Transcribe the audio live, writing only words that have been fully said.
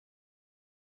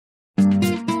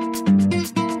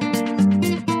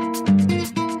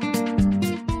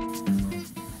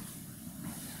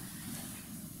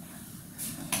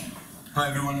Hi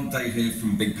everyone, Dave here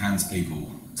from Big Pans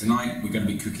People. Tonight we're going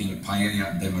to be cooking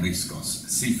Paella de mariscos,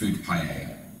 seafood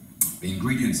paella. The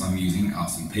ingredients I'm using are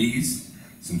some peas,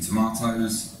 some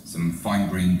tomatoes, some fine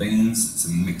green beans,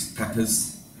 some mixed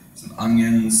peppers, some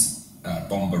onions,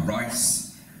 bomba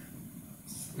rice,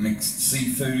 mixed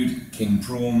seafood, king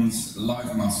prawns,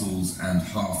 live mussels and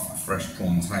half fresh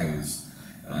prawn tails.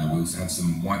 We also have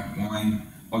some white wine,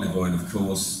 olive oil of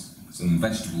course, some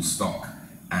vegetable stock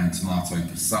and tomato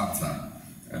passata.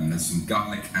 There's some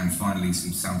garlic and finally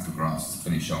some saffron grass to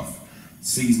finish off.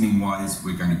 Seasoning wise,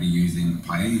 we're going to be using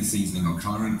paella seasoning or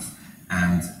colorant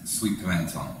and sweet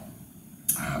pimenton,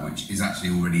 which is actually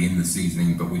already in the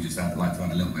seasoning, but we just like to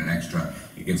add a little bit extra.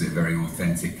 It gives it a very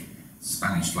authentic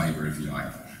Spanish flavour, if you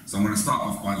like. So I'm going to start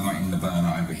off by lighting the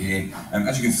burner over here.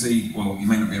 As you can see, well, you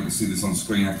may not be able to see this on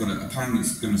screen, I've got a pan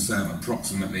that's going to serve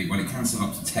approximately, well, it can serve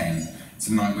up to 10.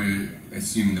 Tonight we're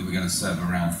assuming that we're going to serve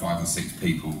around 5 or 6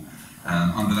 people.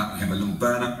 Under that we have a little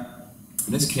burner.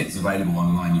 This kit's available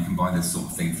online. You can buy this sort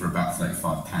of thing for about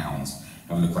 £35.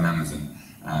 Have a look on Amazon.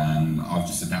 I've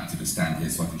just adapted a stand here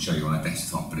so I can show you on a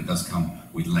desktop, but it does come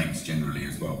with legs generally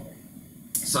as well.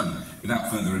 So,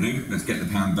 without further ado, let's get the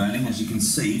pan burning. As you can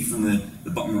see from the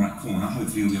bottom right corner,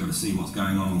 hopefully you'll be able to see what's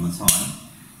going on all the time.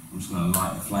 I'm just going to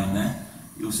light the flame there.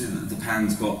 You'll see that the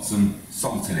pan's got some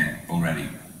salt in it already.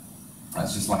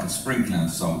 That's just like a sprinkling of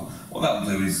salt. What that'll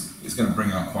do is it's going to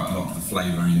bring out quite a lot of the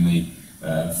flavour in the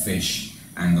fish,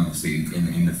 and obviously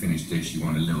in the finished dish you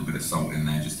want a little bit of salt in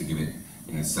there just to give it,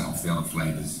 set off the other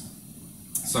flavours.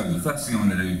 So the first thing I'm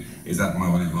going to do is add my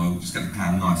olive oil. Just get the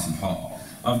pan nice and hot.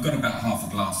 I've got about half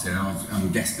a glass here. I'm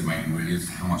guesstimating really as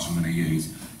to how much I'm going to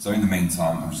use. So in the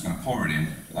meantime, I'm just going to pour it in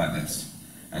like this,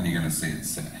 and you're going to see it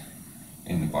sit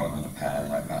in the bottom of the pan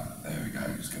like that. There we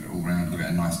go. Just get it all round, give it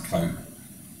a nice coat.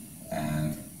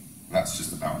 And that's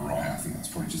just about right. I think that's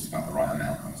probably just about the right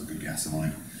amount. That was a good guess of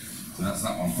mine. So that's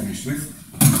that one finished with.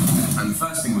 And the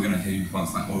first thing we're going to do,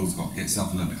 once that oil's got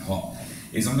itself a little bit hot,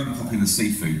 is I'm going to pop in the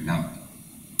seafood. Now,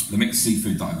 the mixed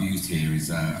seafood that I've used here is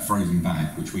a frozen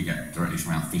bag, which we get directly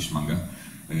from our fishmonger.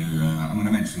 I'm going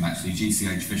to mention actually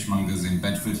GCH Fishmongers in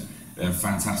Bedford. They're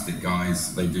fantastic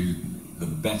guys. They do the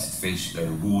best fish. They're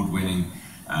award-winning.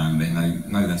 They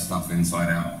know their stuff inside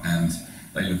out, and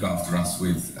they look after us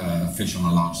with fish on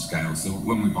a large scale. So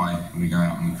when we go out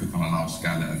and we cook on a large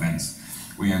scale at events,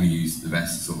 we only use the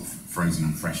best sort of frozen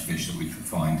and fresh fish that we can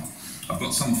find. I've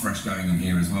got some fresh going in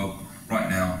here as well. Right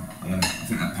now, I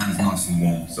think that pan's nice and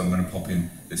warm, so I'm going to pop in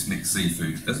this mixed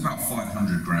seafood. There's about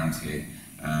 500 grams here,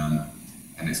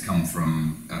 and it's come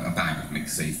from a bag of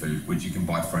mixed seafood, which you can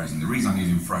buy frozen. The reason I'm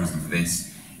using frozen for this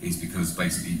is because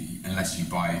basically, unless you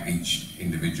buy each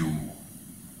individual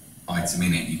item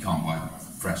in it, you can't buy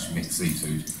fresh mixed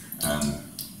seafood,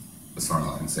 as far as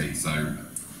I can see. So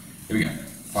here we go,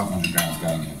 500 grams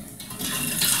going in.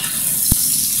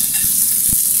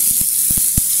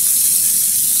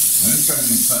 Now this goes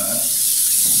in first.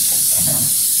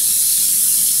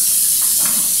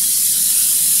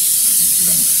 Just give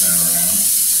them a stir around.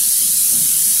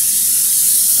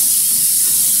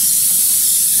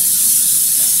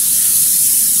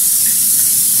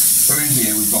 So in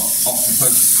here we've got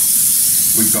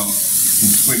octopus, we've got some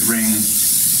squid rings,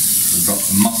 we've got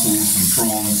some mussels, some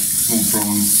prawns, small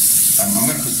prawns. I'm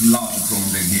going to put some larger prawns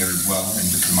in here as well in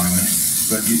just a moment.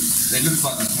 But it looks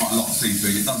like there's quite a lot of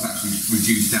seafood. It does actually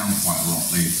reduce down quite a lot,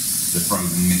 the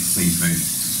frozen mixed seafood.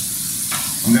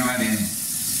 I'm going to add in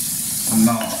some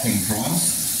large king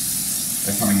prawns.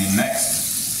 They're coming in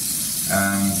next.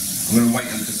 I'm going to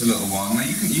wait just a little while. Now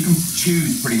you can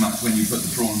choose pretty much when you put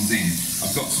the prawns in.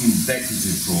 I've got some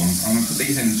decorative prawns. I'm going to put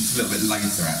these in just a little bit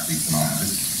later actually tonight,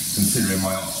 just considering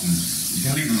my options. You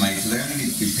can leave them later. They only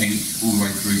need to be pink all the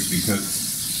way through to be cooked.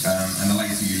 And the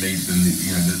later you leave them,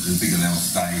 the bigger they'll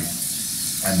stay,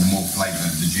 and the more flavour,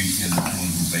 the juicier the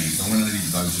prawns will be. So I'm going to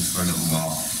leave those just for a little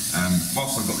while.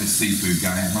 Whilst I've got this seafood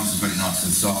going, once I've got it nice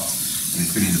and soft, and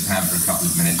it's been in the pan for a couple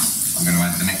of minutes, I'm going to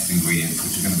add the next ingredients,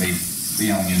 which are going to be the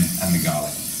onion and the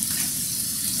garlic.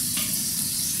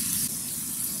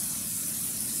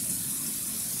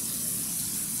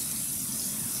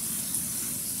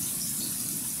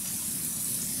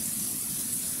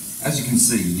 As you can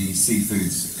see, the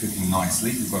seafood's cooking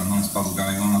nicely. We've got a nice bubble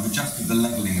going on. I've adjusted the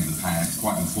levelling of the pan. It's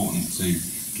quite important to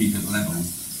keep it level,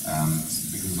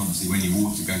 because obviously when your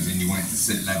water goes in, you want it to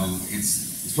sit level.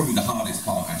 It's probably the hardest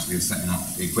part actually of setting up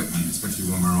the equipment, especially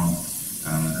when we're on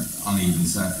uneven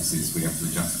surfaces. We have to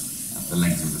adjust the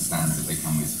legs of the stands that they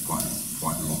come with quite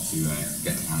a lot to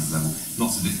get the pans level. Not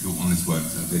so difficult on this work.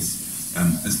 This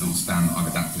little stand that I've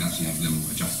adapted actually has little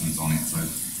adjustments on it, so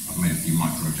I've made a few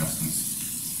micro adjustments.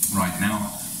 Right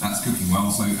now, That's cooking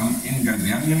well, so in goes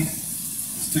the onion.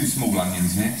 There's 2 small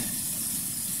onions here.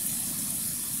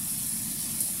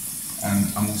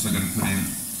 And I'm also going to put in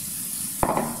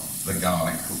the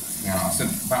garlic. Now I said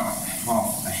about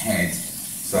half a head,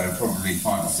 so probably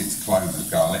 5 or 6 cloves of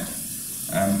garlic.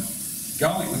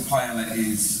 Garlic with paella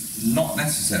is not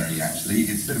necessary actually,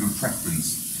 it's a bit of a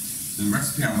preference. The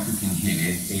recipe I'm cooking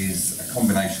here is a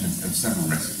combination of several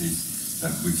recipes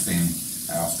that we've seen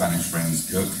our Spanish friends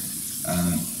cook.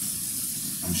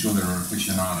 I'm sure there are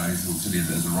aficionados who will tell you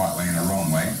there's a right way and a wrong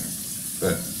way,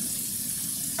 but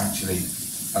actually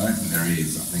I don't think there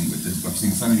is. I think I've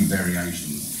seen so many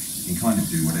variations, you can kind of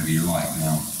do whatever you like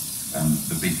now.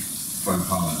 The big faux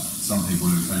pas that some people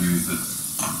will tell you is that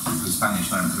the Spanish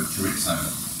don't put chorizo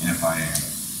in a paella,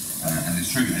 and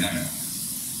it's true, they don't.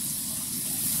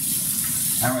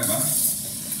 However,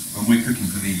 when we're cooking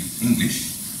for the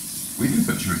English, we do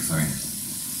put chorizo in.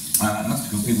 That's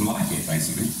because people like it,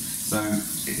 basically. So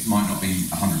it might not be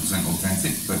 100%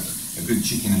 authentic, but a good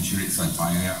chicken and chorizo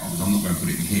paella, obviously I'm not going to put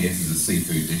it in here, this is a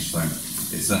seafood dish, so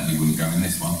it certainly wouldn't go in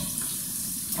this one.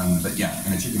 But yeah,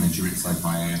 in a chicken and chorizo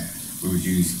paella, we would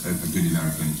use a good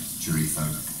American chorizo.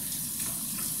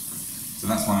 So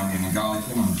that's my onion and garlic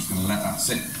in. I'm just going to let that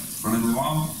sit for a little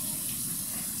while,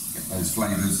 get those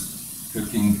flavours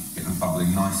cooking, get them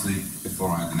bubbling nicely before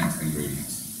I add the next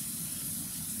ingredients.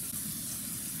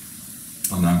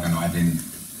 And now I'm going to add in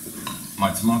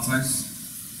my tomatoes.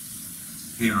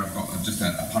 Here I've got just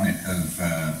a punnet of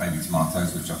baby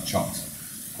tomatoes which I've chopped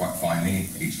quite finely,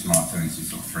 each tomato into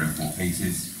sort of 3 or 4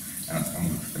 pieces, and I'm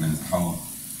going to put them in the whole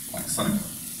like so.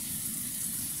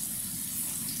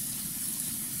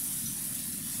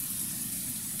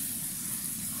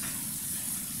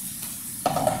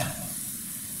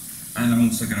 And I'm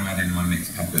also going to add in my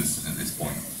mixed peppers at this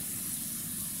point.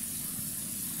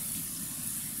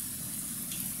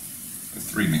 There's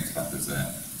 3 mixed peppers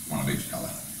there, 1 of each colour.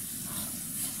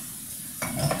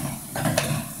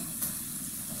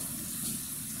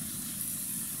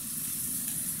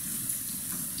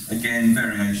 Again,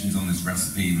 variations on this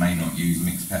recipe may not use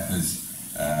mixed peppers.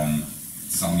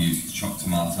 Some use chopped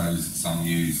tomatoes, some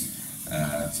use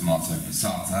tomato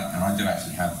passata, and I do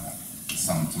actually have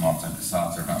some tomato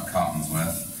passata, about a carton's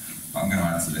worth, but I'm going to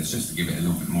add to this just to give it a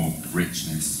little bit more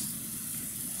richness.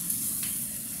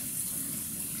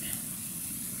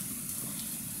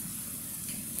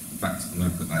 In fact, I'm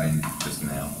going to put that in just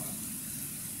now.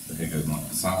 So here goes my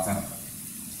passata.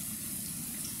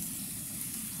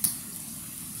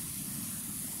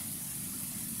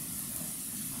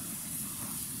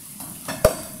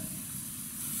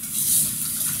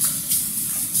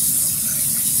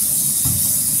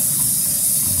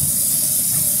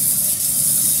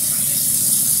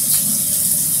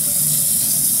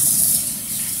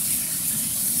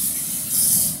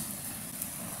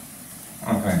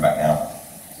 I'm coming back now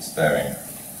to stirring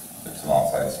the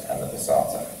tomatoes and the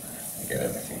passata and get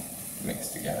everything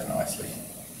mixed together nicely.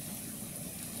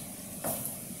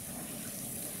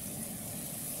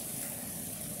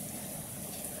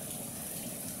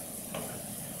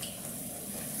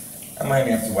 And we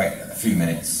only have to wait a few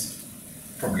minutes,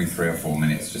 probably 3 or 4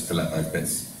 minutes, just to let those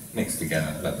bits mix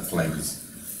together, let the flavours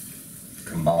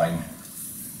combine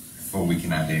before we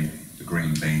can add in the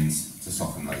green beans to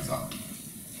soften those up.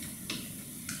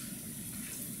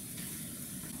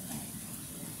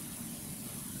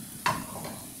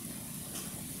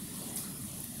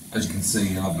 As you can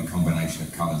see, a lovely combination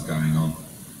of colours going on.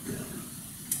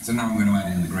 So now I'm going to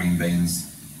add in the green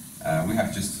beans. We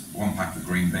have just 1 pack of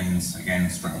green beans, again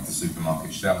straight off the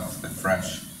supermarket shelf. They're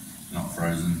fresh, not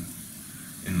frozen.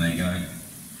 In they go.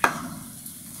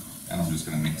 And I'm just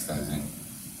going to mix those in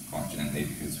quite gently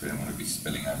because we don't want to be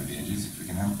spilling over the edges if we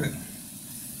can help it.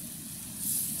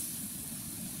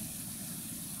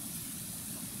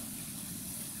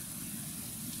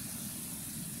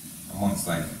 And once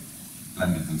they've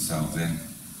blended themselves in,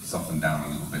 softened down a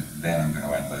little bit, then I'm going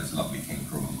to add those lovely king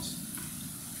prawns.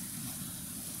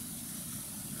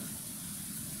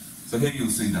 So here you'll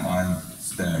see that I'm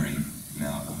stirring.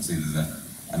 Now obviously there's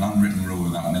an unwritten rule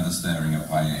about never stirring a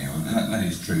paella. That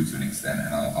is true to an extent,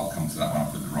 and I'll come to that when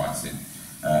I put the rice in.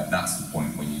 That's the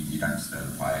point when you don't stir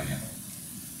the paella.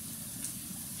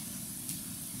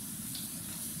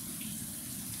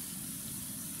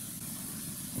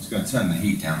 I'm just going to turn the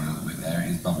heat down a little bit there. It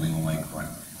is bubbling away quite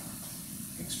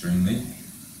extremely.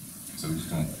 So we're just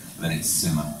going to let it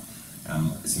simmer.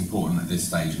 It's important at this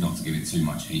stage not to give it too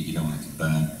much heat, you don't want it to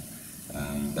burn.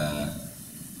 And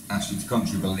actually, to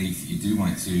contrary belief, you do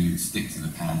want it to stick to the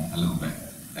pan a little bit.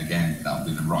 Again, that'll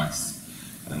be the rice.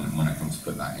 And when I come to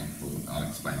put that in, I'll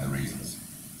explain the reasons.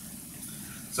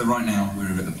 So right now, we're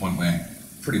at the point where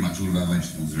pretty much all of our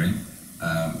vegetables are in.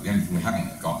 The only thing we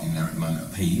haven't got in there at the moment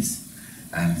are peas,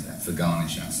 and for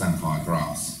garnish, our samphire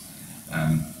grass.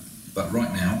 But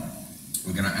right now,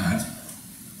 we're going to add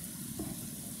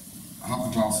half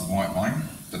a glass of white wine.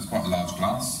 That's quite a large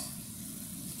glass.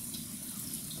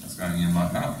 That's going in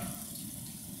like that,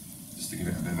 just to give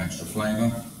it a bit of extra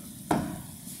flavour.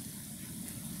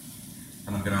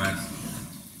 And I'm going to add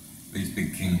these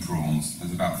big king prawns.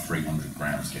 There's about 300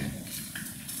 grams here,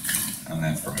 and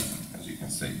they're frozen, as you can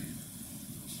see.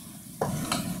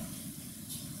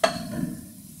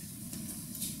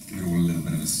 Give it all a little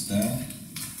bit of a stir.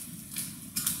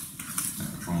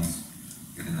 Let the prawns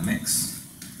get in the mix.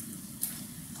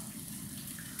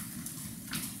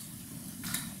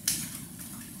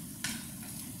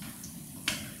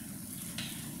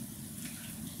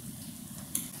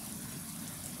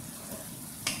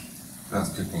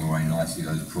 That's cooking away nicely.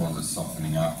 Those prawns are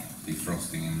softening up,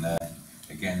 defrosting in there.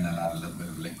 Again, they'll add a little bit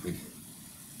of liquid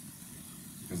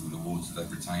because of the water they've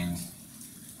retained.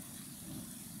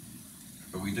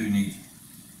 But we do need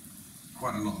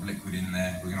quite a lot of liquid in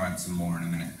there. We're going to add some more in a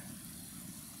minute.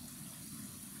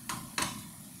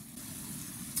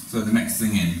 So the next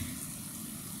thing in,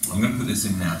 I'm going to put this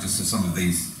in now just so some of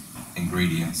these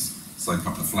ingredients soak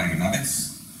up the flavour. Now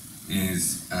this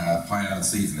is Paella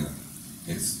seasoning.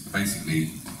 It's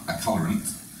basically a colorant,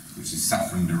 which is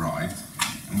saffron derived,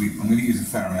 and I'm going to use a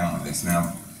fair amount of this.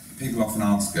 Now, people often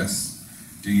ask us,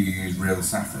 do you use real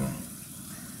saffron?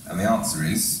 And the answer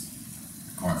is,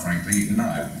 quite frankly,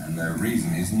 no. And the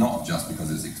reason is not just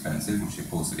because it's expensive, which of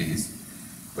course it is,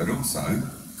 but also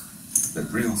that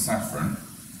real saffron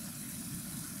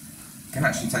can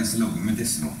actually taste a little bit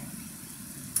medicinal.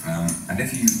 And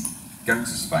if you go to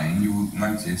Spain, you will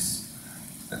notice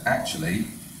that actually,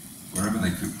 wherever they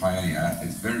cook paella,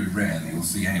 it's very rare that you'll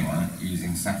see anyone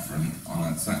using saffron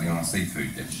certainly on a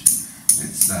seafood dish.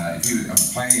 It's if you have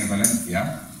paella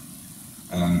Valencia,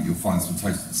 you'll find some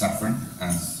toasted saffron,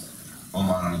 as on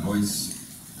my old boy's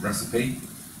recipe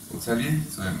will tell you.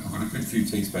 So I've got a good few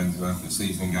teaspoons worth of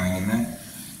seasoning going in there.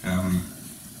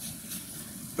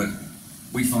 But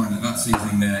we find that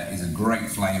seasoning there is a great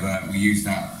flavour. We use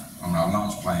that on our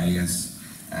large paellas,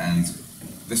 and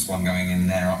this one going in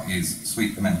now is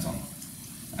sweet pimenton.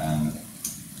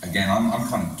 Again, I'm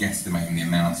kind of guesstimating the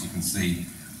amounts. You can see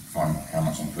how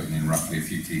much I'm putting in, roughly a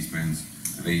few teaspoons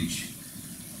of each,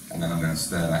 and then I'm going to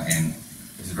stir that in.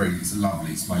 It's a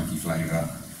lovely smoky flavour,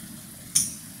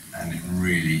 and it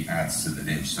really adds to the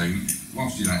dish. So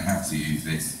whilst you don't have to use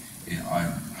this, I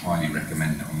highly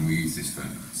recommend it. We use this for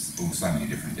so many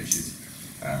different dishes.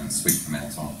 Sweet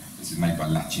pimenton. This is made by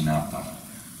La Chinata,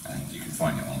 and you can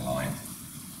find it online.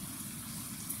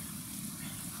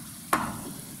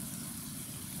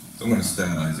 So I'm going to stir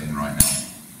those in right now,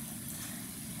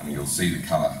 and you'll see the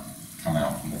colour come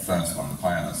out from the first one. The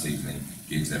paella seasoning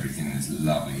gives everything this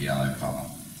lovely yellow colour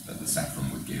that the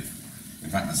saffron would give. In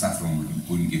fact, the saffron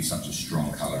wouldn't give such a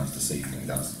strong colour as the seasoning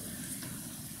does.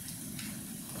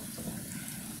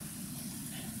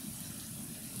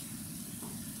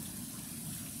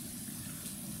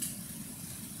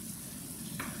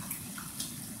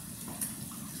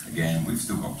 Again, we've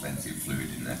still got plenty of fluid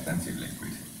in there, plenty of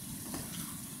liquid.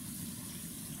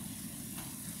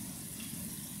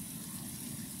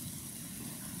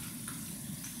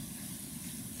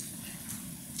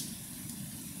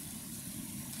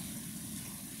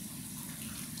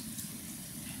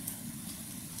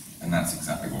 And that's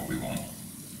exactly what we want.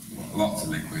 We want lots of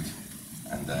liquid,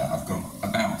 and I've got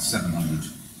about 700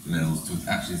 mils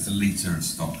actually it's a litre of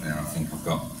stock there I think I've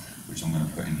got, which I'm going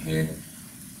to put in here.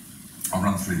 I'll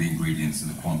run through the ingredients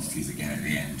and the quantities again at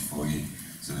the end for you,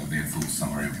 so there'll be a full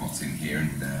summary of what's in here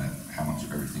and how much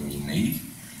of everything you need.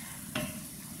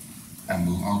 And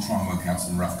I'll try and work out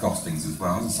some rough costings as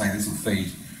well. As I say, this will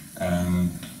feed,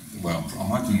 well, I'm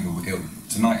hoping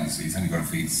tonight it's only got to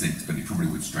feed 6, but it probably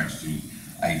would stretch to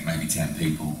 8, maybe 10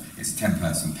 people. It's a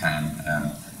 10-person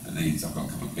pan, but these, I've got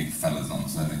a couple of big fellas on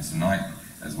serving tonight,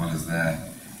 as well as their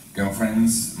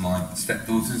girlfriends, my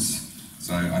stepdaughters.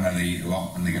 So I know they eat a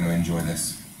lot and they're going to enjoy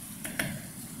this.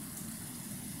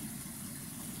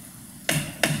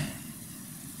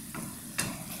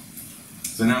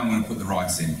 So now I'm going to put the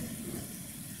rice in.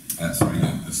 Sorry,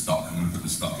 the stock. I'm going to put the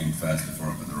stock in first before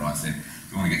I put the rice in. If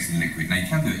you want to get some liquid. Now you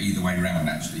can do it either way around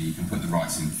actually. You can put the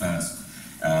rice in first.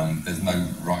 There's no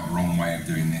right or wrong way of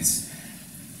doing this.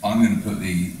 I'm going to put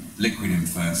the liquid in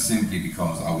first simply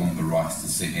because I want the rice to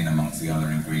sit in amongst the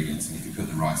other ingredients, and if you put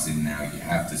the rice in now you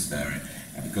have to stir it.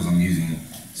 And because I'm using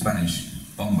Spanish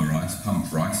bomba rice,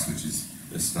 pumped rice, which is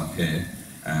this stuff here,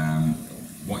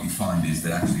 what you find is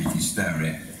that actually if you stir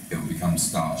it, it will become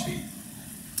starchy.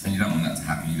 And you don't want that to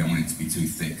happen, you don't want it to be too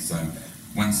thick. So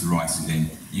once the rice is in,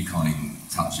 you can't even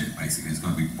touch it basically. It's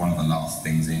got to be one of the last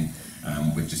things in,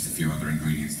 with just a few other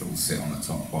ingredients that will sit on the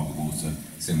top while the water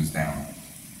simmers down.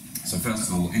 So first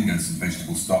of all, in goes some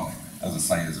vegetable stock. As I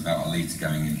say, there's about 1 litre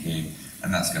going in here,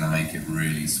 and that's going to make it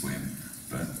really swim.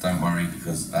 But don't worry,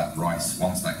 because that rice,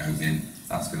 once that goes in,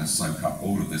 that's going to soak up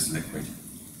all of this liquid.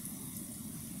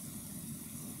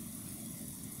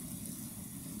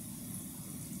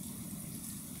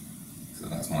 So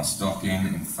that's my stock in.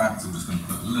 In fact, I'm just going to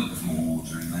put a little bit more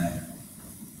water in there.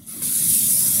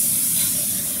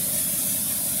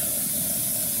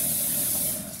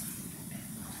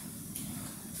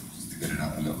 Just to get it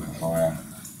up a little bit higher.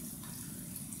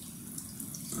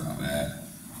 So about there.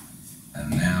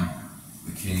 And now,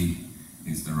 the key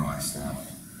is the rice now.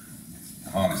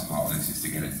 The hardest part of this is to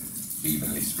get it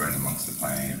evenly spread amongst the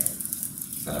paella.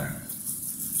 So,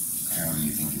 how do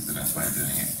you think is the best way of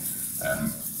doing it?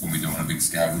 When we do it on a big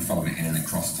scale, we fold it in a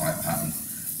cross type pattern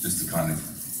just to kind of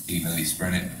evenly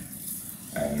spread it.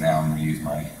 And now I'm going to use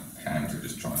my hand to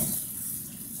just try and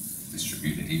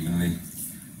distribute it evenly.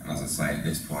 And as I say, at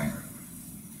this point,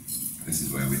 this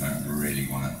is where we don't really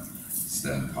want to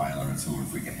stir the paella at all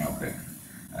if we can help it.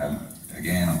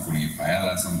 Again, I'm calling it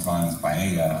paella sometimes,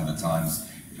 paella other times.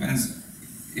 Depends.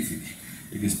 If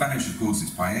you're Spanish, of course,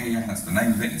 it's paella, that's the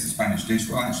name of it, it's a Spanish dish.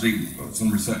 Well, actually,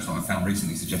 some research that I found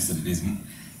recently suggests that it isn't,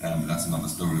 but that's another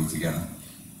story altogether.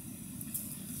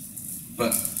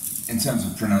 But in terms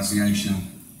of pronunciation,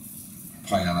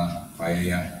 paella,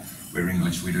 paella, we're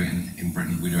English, we do it in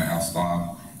Britain, we do it our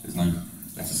style. There's no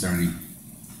necessarily,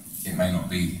 it may not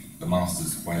be the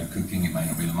master's way of cooking, it may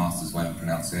not be the master's way of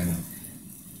pronouncing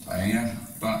paella,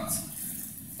 but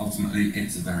ultimately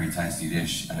it's a very tasty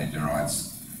dish and it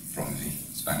derives from the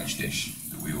Spanish dish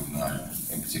that we all know,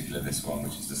 in particular this one,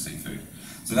 which is the seafood.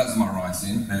 So that's my rice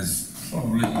in. There's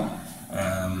probably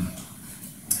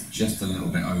just a little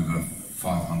bit over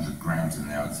 500 grams in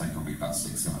there. I'd say probably about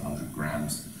 600-700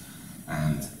 grams.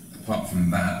 And apart from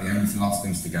that, the only last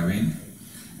things to go in,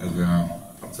 as we are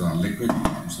up to our liquid,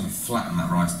 I'm just going to flatten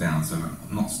that rice down. So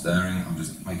I'm not stirring, I'm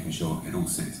just making sure it all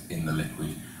sits in the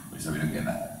liquid, so we don't get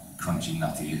that crunchy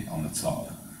nutty on the top.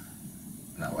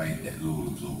 And that way it'll all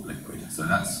absorb liquid. So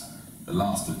that's the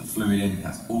last of the fluid in,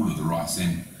 that's all of the rice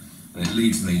in. And it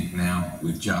leaves me now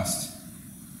with just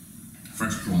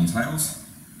fresh prawn tails.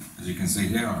 As you can see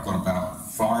here, I've got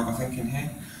about 5, I think, in here.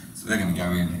 So they're going to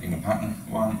go in a pattern.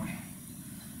 1,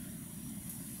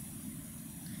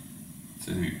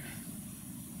 2,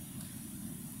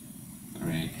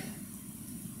 3,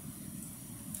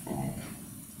 4,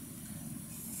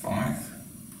 5,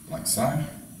 like so.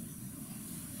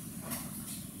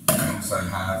 I also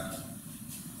have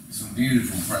some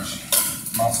beautiful fresh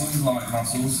mussels, light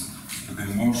mussels, that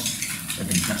have been washed, they've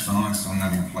been kept on ice, so I'm now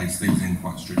going to place these in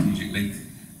quite strategically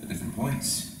at different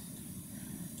points.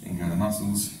 In go the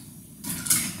mussels.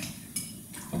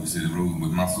 Obviously the rule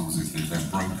with mussels is that if they're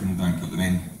broken, don't put them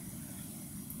in.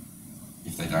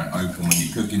 If they don't open when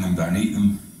you're cooking them, don't eat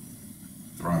them,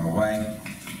 throw them away.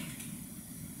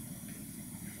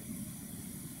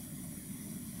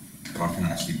 But I can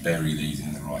actually bury these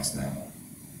in the rice now.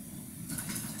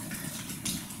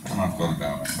 And I've got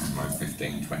about, I don't know,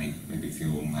 15, 20, maybe a few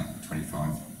more than that,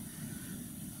 25.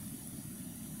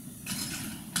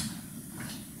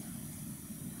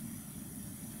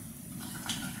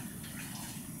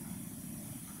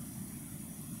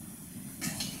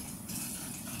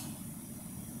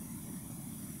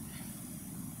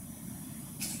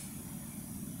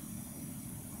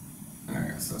 There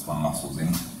we go, so that's my mussels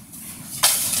in.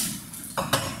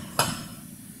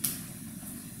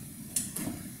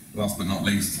 Last but not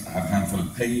least, I have a handful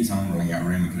of peas. I'm running out of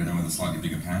room, I could have done with a slightly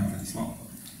bigger pan for this lot.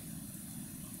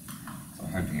 So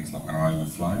I'm hoping it's not going to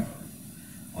overflow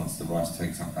once the rice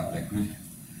takes up that liquid.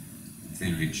 In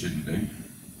theory it shouldn't do.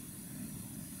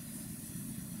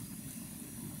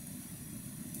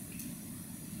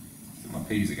 So my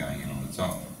peas are going in on the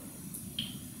top.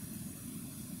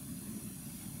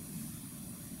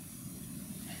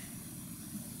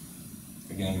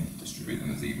 Again, distribute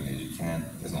them as evenly as you can.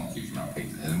 There's not a huge amount of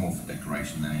peas, they're more for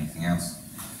decoration than anything else.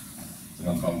 So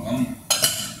I'll bolt on.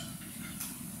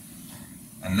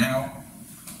 And now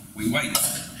we wait.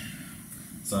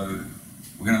 So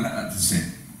we're going to let that sit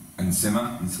and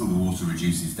simmer until the water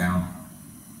reduces down.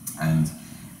 And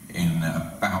in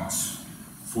about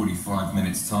 45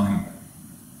 minutes time,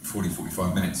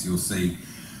 40-45 minutes, you'll see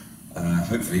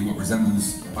hopefully what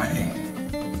resembles paella.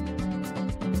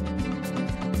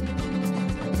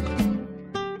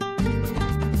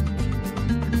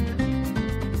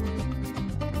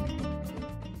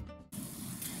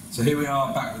 So here we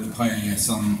are back with the paella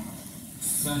some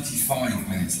 35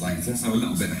 minutes later, so a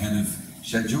little bit ahead of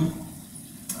schedule.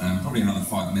 Probably another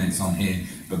 5 minutes on here,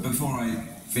 but before I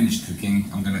finish cooking,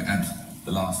 I'm going to add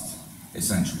the last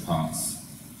essential parts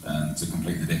to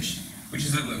complete the dish, which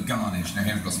is a little bit of garnish. Now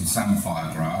here I've got some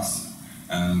samphire grass.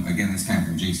 Again, this came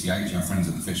from GCH, our friends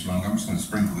at the Fishmonger. I'm just going to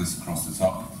sprinkle this across the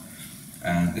top.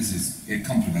 It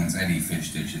complements any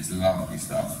fish dish. It's lovely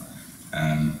stuff.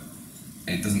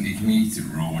 It doesn't. You can eat it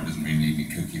raw. It doesn't really need me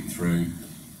cooking through.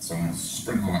 So I'm going to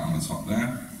sprinkle that on the top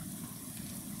there,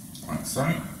 like so.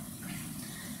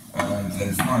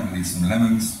 There's finally some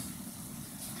lemons.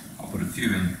 I'll put a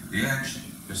few in the edge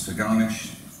just for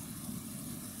garnish.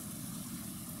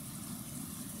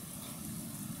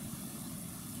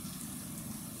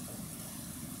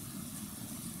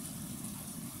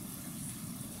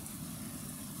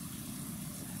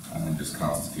 And then just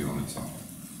cast a few on the top.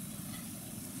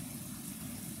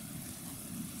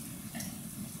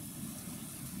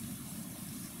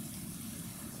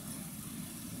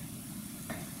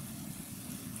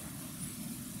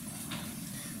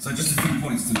 So just a few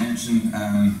points to mention.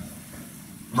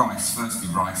 Rice, firstly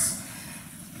rice.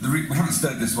 We haven't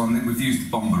stirred this one. We've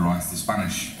used bomba rice, the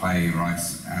Spanish paella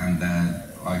rice, and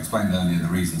I explained earlier the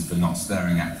reasons for not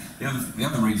stirring it. The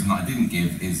other reason that I didn't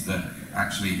give is that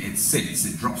actually it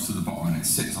drops to the bottom and it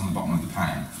sits on the bottom of the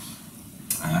pan.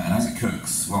 And as it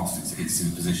cooks, whilst it's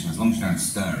in position, as long as you don't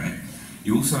stir it,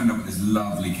 you also end up with this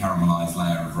lovely caramelised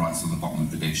layer of rice on the bottom of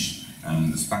the dish.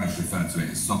 The Spanish refer to it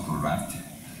as sopa,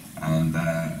 and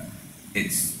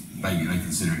they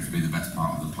consider it to be the best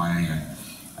part of the paella.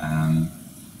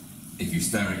 If you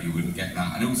stir it, you wouldn't get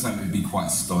that, and also it would be quite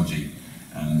stodgy.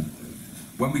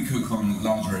 When we cook on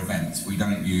larger events, we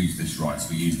don't use this rice,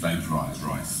 we use vaporised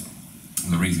rice.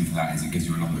 And the reason for that is it gives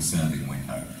you a longer serving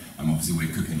window. And obviously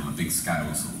we're cooking on a big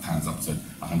scale, sort of pans up to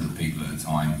 100 people at a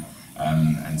time,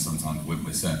 and sometimes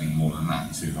we're serving more than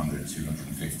that, 200,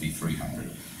 250,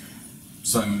 300.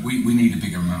 So we need a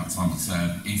bigger amount of time to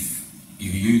serve. If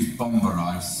you use bomba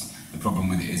rice, the problem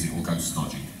with it is it will go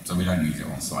stodgy. So we don't use it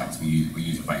on site. We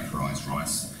use a vaporised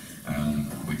rice,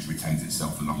 which retains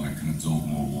itself for longer and can absorb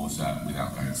more water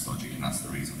without going stodgy, and that's the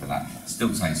reason for that.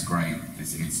 Still tastes great.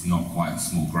 It's not quite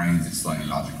small grains, it's slightly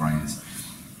larger grains.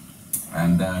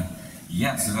 And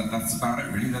yeah, so that's about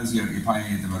it really. Those are your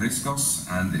paella de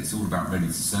mariscos, and it's all about ready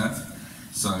to serve.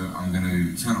 So I'm going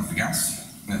to turn off the gas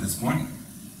at this point.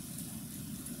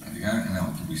 There you go, and that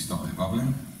will probably stop it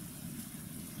bubbling.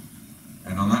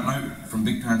 And on that note, from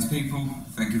Big Pans people,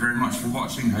 thank you very much for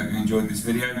watching. Hope you enjoyed this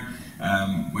video.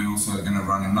 We're also going to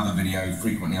run another video,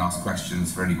 frequently asked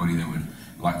questions, for anybody that would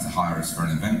like to hire us for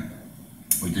an event.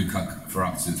 We do cook for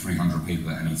up to 300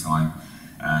 people at any time.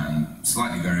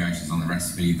 Slightly variations on the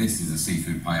recipe. This is a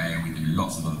seafood paella. We do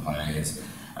lots of other paellas,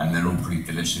 and they're all pretty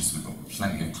delicious. We've got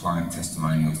plenty of client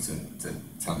testimonials to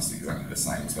tell us exactly the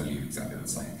same, tell you exactly the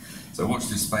same. So watch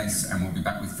this space, and we'll be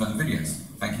back with further videos.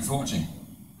 Thank you for watching.